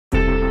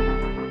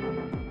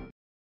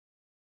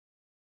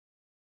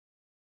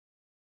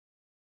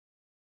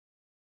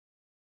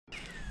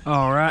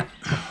Alright,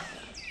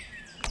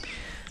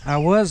 I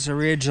was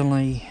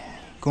originally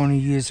going to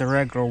use a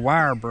regular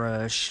wire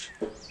brush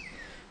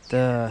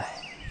to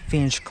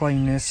finish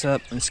cleaning this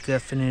up and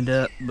scuffing it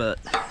up, but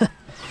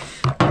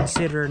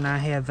considering I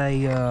have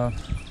a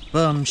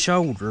bum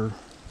shoulder,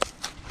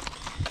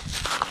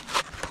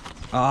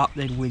 I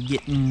opted with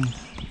getting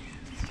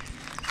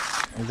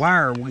a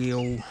wire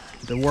wheel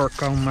to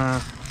work on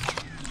my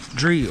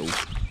drill.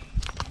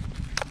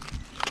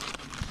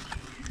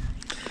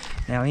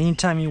 Now,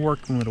 anytime you're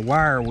working with a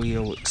wire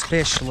wheel,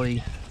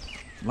 especially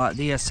like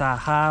this, I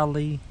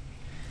highly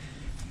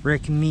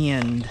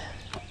recommend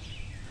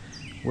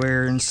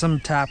wearing some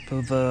type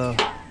of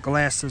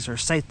glasses or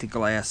safety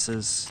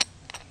glasses,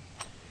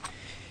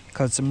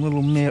 because some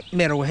little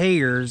metal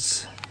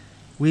hairs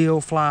will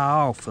fly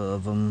off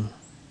of them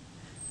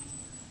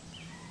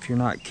if you're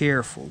not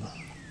careful.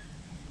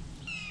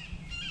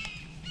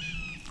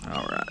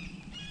 Alright.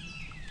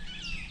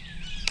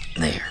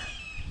 There.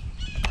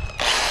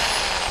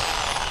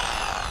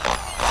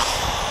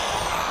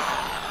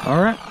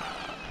 Alright.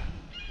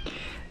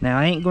 Now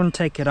I ain't gonna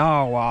take it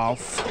all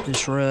off,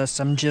 this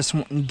rust. I'm just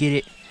wanting to get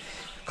it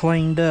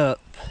cleaned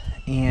up,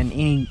 and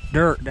any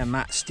dirt that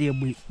might still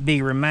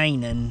be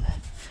remaining,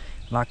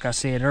 like I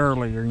said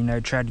earlier, you know,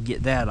 try to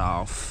get that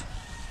off.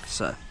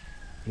 So,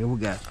 here we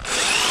go.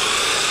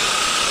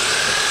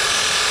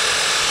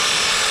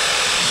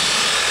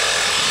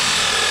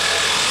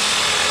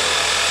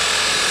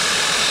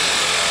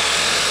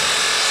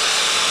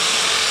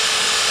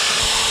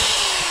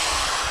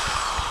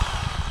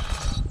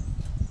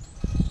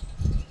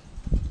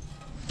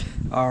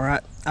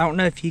 Alright, I don't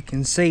know if you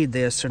can see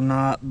this or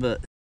not, but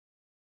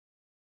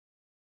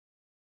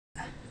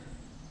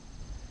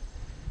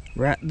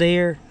right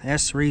there,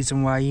 that's the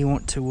reason why you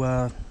want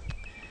to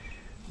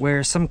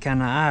wear some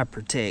kind of eye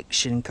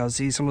protection, because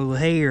these little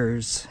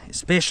hairs,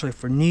 especially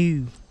for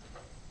new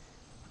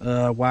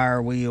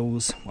wire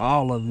wheels,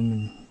 all of them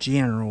in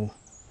general,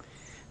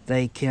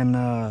 they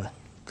can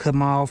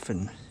come off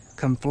and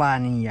come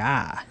flying in your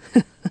eye.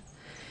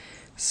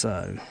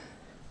 So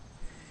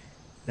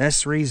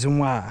that's the reason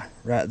why,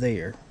 right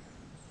there.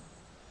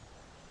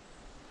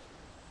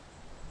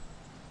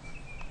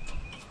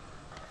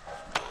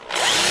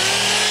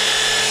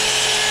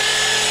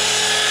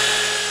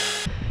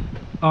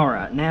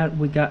 Alright, now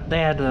we got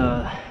that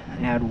out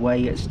of the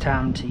way, it's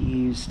time to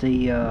use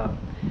the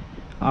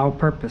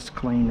all-purpose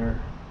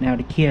cleaner. Now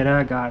the kit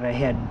I got, I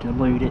had to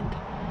dilute it.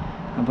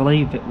 I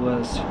believe it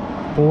was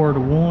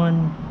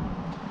 4-to-1.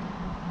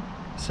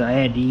 So I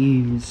had to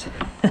use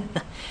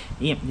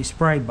the empty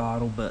spray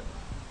bottle, but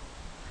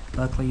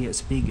luckily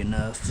it's big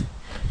enough.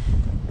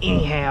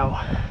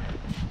 Anyhow,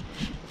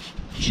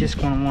 just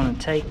gonna want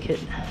to take it,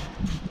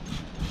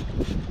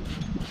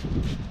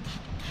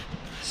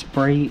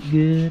 spray it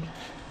good,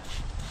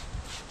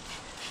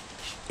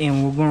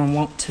 and we're gonna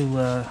want to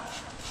let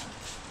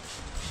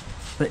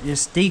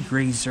this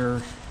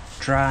degreaser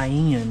dry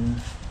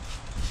in.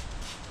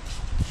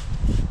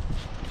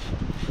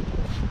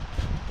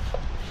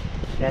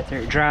 After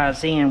it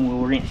dries in,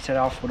 we'll rinse it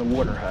off with a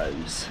water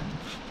hose.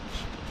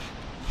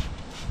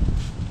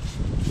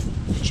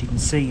 As you can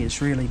see,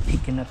 it's really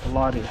picking up a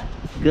lot of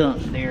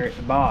gunk there at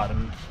the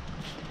bottom.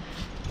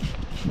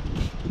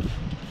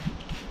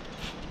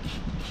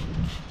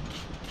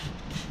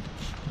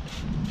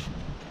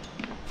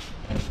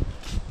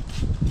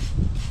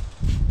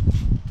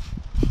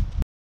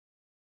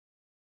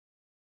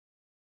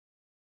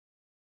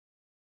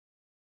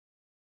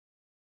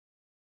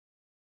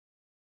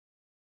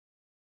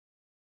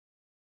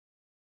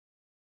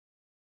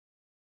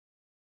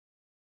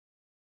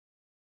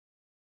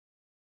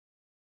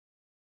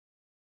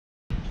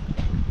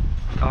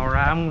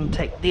 Alright, I'm going to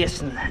take this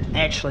and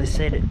actually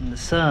set it in the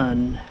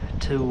sun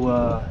to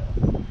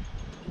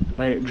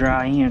let it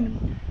dry in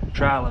and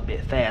dry a little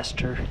bit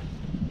faster.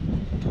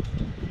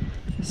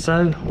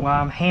 So,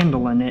 while I'm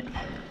handling it,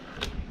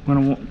 I'm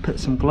going to want to put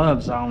some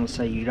gloves on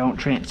so you don't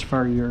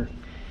transfer your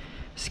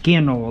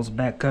skin oils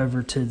back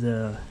over to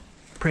the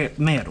prep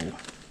metal.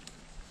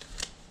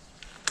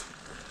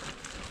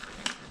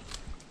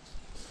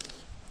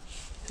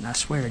 And I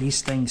swear,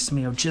 these things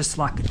smell just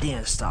like a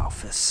dentist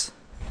office.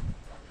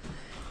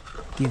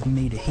 Giving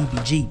me the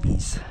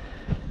heebie-jeebies.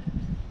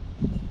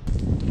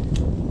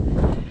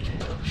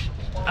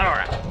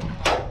 Alright,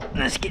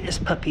 let's get this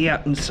puppy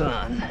out in the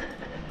sun.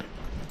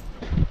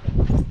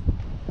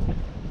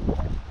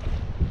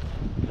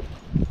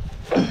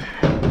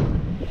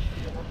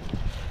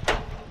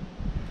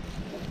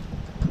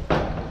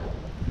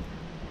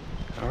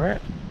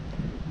 Alright.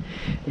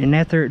 And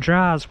after it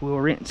dries, we'll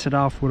rinse it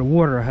off with a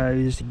water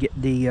hose to get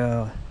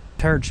the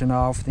detergent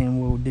off, then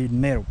we'll do the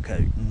metal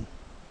coating.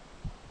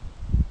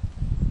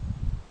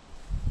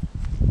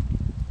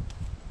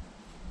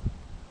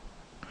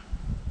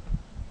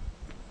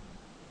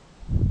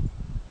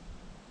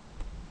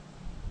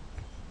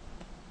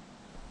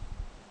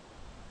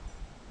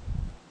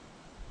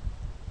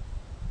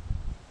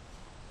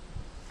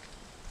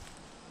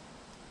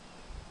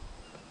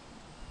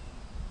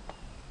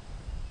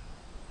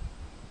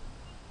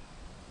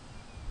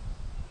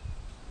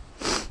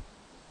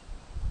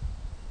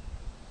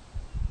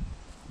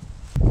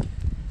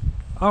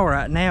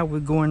 Alright, now we're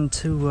going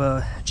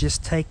to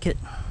just take it,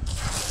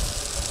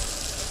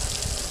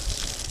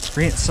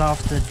 rinse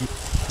off the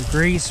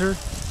degreaser.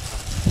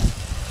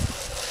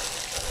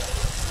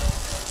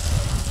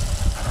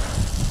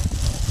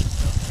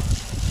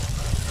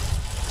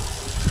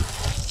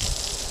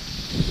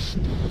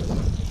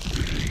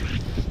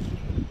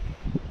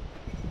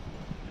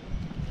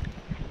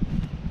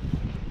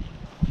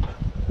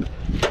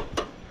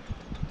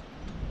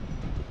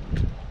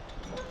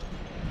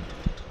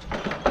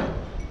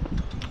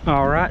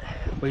 Alright,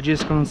 we're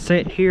just going to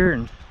sit here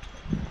and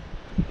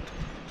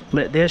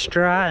let this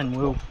dry, and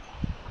we'll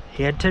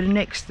head to the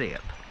next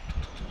step.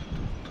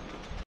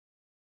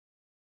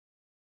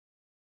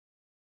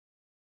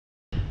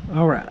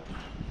 Alright,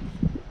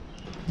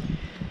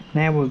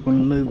 now we're going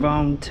to move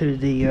on to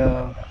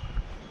the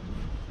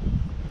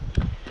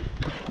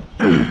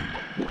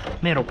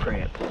metal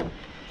prep.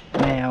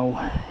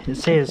 Now, it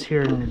says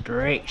here in the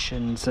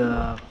directions,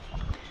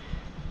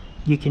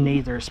 you can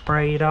either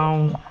spray it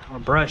on or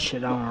brush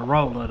it on or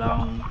roll it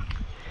on.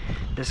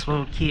 This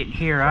little kit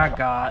here I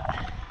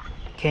got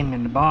came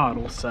in the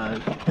bottle, so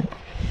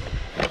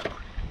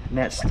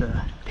that's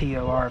the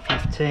P.O.R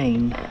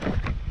 15.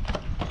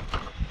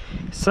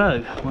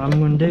 So what I'm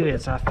going to do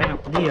is I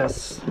found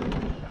this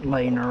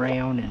laying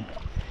around and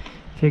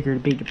figured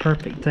it'd be the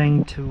perfect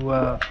thing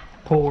to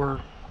pour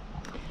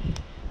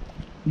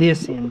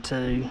this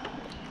into.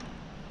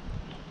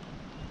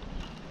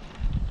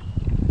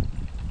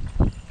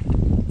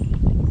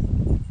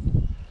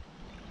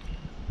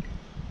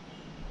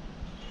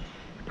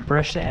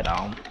 Brush that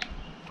on.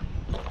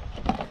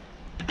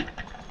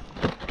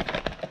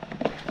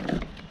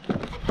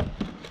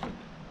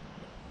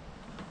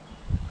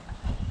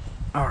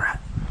 Alright.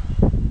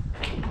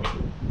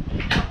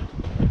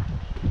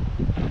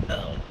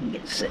 Oh,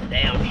 get set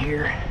down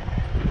here.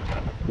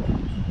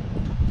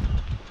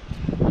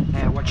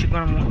 Now what you're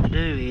going to want to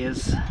do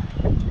is,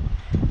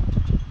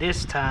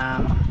 this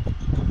time,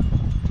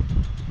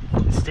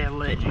 instead of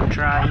letting it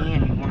dry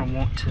in, you're going to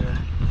want to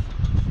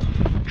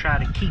try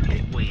to keep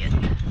it wet.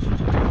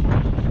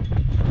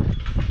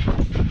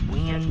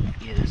 Wind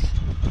is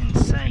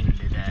insane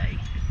today.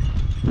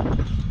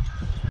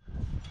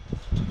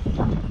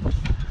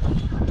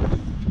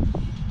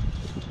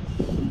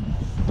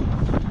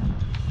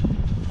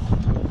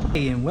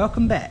 Hey, and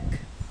welcome back.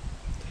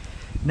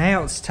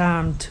 Now it's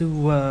time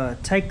to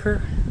take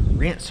her,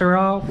 rinse her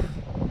off,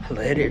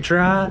 let it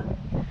dry,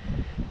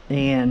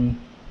 and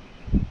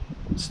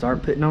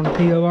start putting on the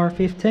P.O.R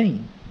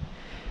 15.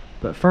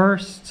 But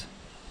first,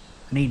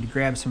 I need to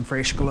grab some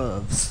fresh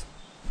gloves.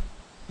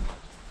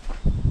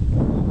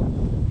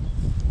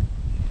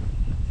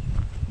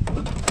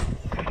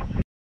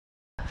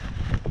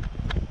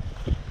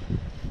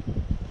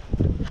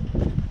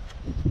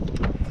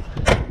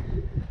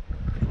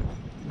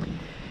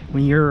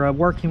 When you're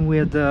working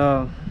with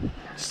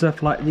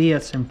stuff like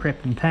this and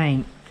prepping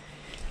paint,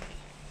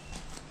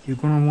 you're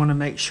going to want to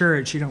make sure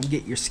that you don't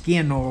get your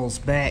skin oils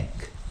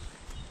back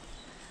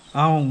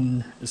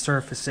on the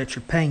surface that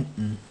you're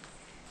painting.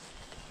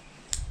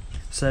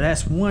 So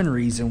that's one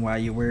reason why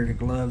you wear the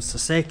gloves. The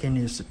second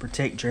is to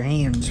protect your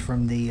hands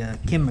from the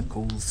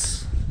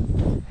chemicals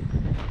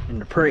in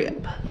the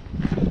prep.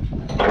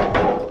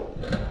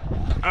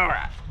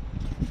 Alright.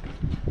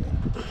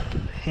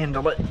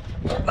 Handle it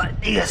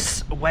like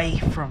this, away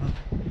from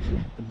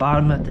the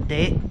bottom of the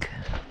deck.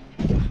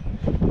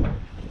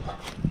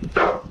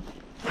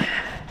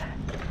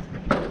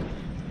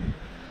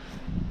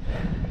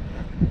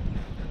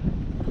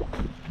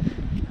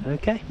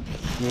 Okay,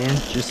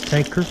 and just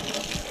take her,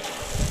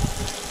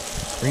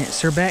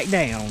 rinse her back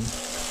down.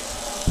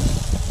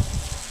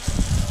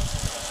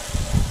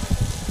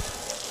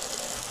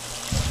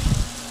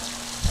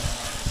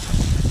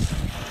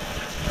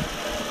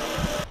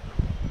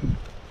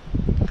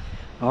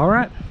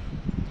 Alright,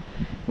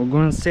 we're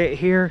going to sit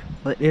here,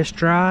 let this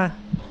dry,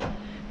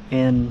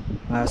 and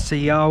I'll see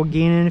y'all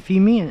again in a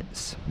few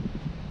minutes.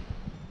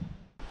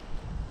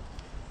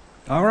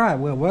 Alright,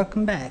 well,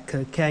 welcome back.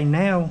 Okay,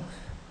 now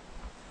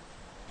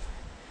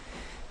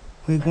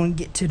we're going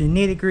to get to the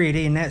nitty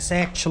gritty, and that's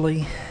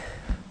actually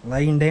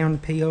laying down the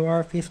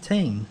P.O.R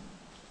 15.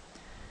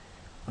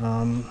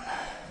 Let's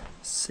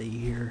see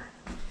here.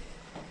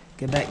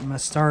 Get back to my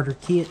starter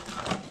kit.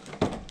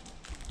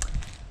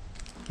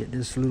 Get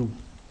this little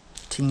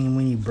teeny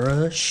weeny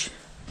brush.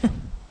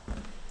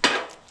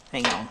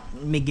 Hang on,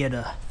 let me get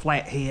a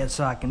flat head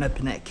so I can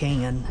open that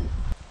can.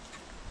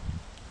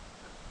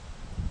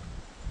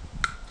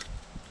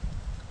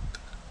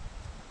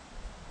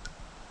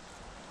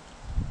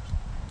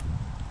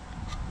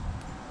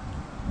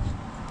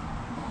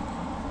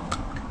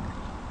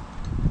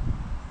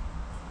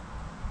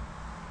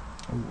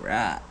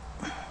 Alright.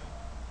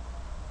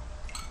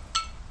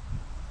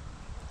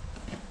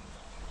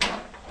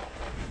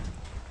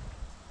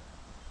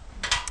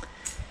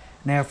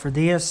 Now for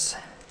this,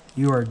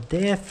 you are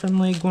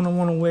definitely going to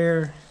want to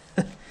wear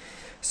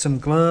some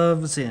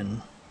gloves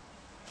and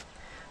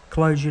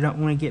clothes you don't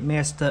want to get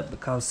messed up,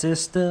 because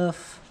this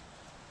stuff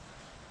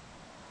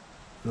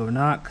will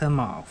not come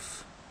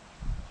off.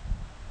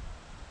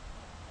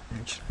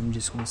 Actually, I'm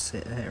just going to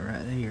set that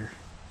right there.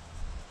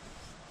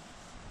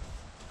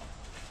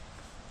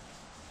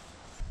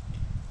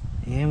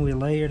 And we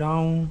lay it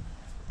on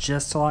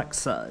just like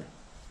so.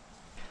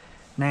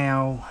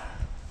 Now,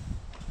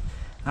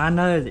 I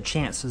know that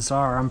chances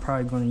are I'm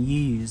probably going to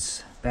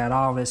use about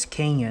all this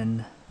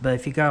can, but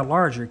if you got a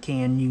larger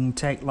can, you can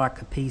take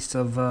like a piece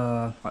of,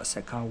 what's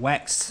that called,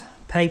 wax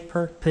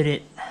paper, put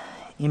it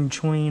in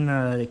between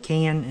the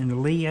can and the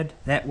lid.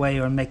 That way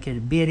it'll make it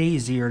a bit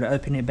easier to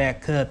open it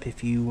back up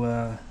if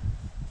you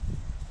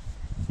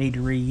need to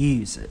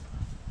reuse it.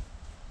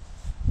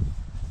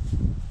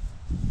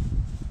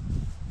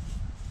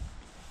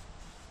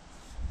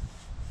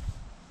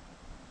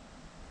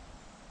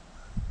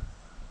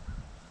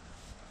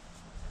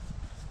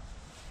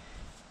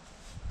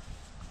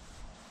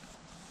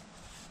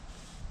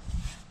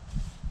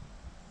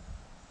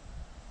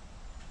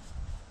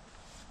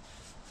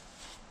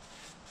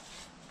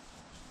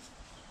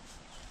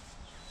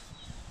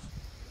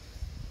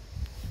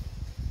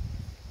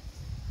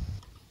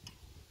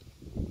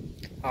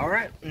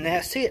 Alright, and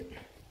that's it.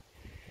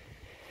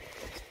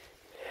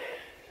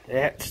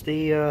 That's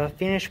the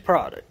finished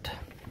product.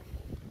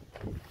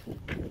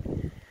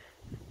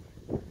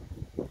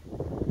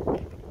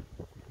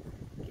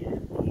 Get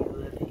a view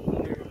of it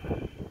here.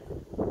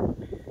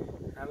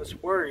 I was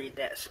worried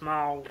that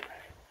small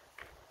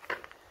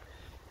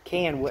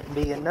can wouldn't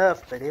be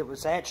enough, but it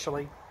was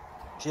actually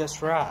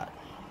just right.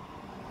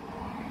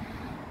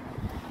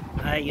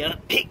 I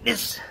picked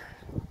this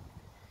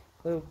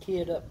little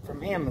kit up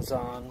from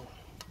Amazon.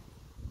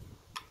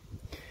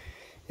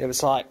 It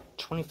was like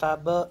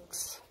 25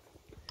 bucks,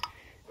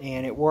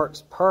 and it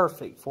works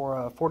perfect for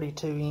a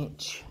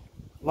 42-inch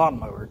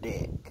lawnmower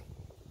deck.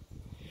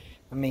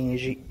 I mean,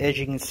 as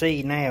you can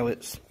see now,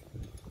 it's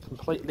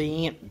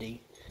completely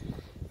empty.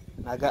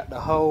 And I got the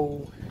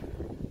whole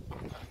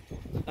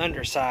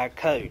underside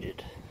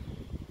coated.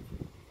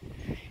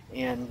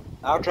 And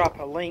I'll drop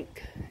a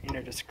link in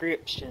the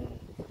description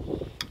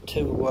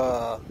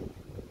to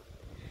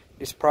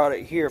this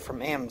product here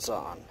from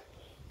Amazon.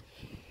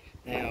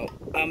 Now,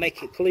 I'll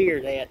make it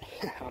clear that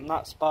I'm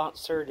not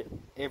sponsored.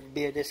 Every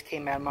bit of this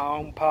came out of my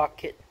own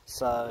pocket.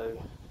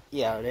 So,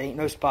 yeah, there ain't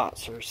no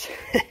sponsors.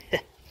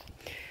 But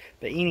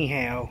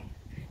anyhow,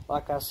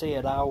 like I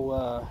said,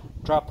 I'll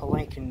drop a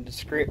link in the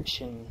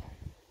description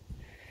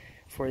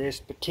for this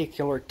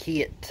particular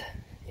kit.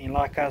 And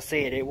like I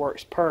said, it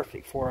works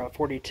perfect for a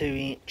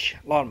 42-inch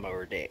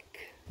lawnmower deck.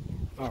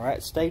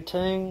 Alright, stay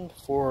tuned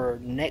for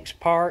the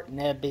next part, and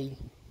that'll be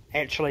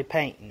actually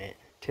painting it.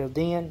 Till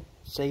then,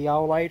 see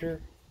y'all later,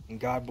 and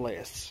God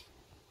bless.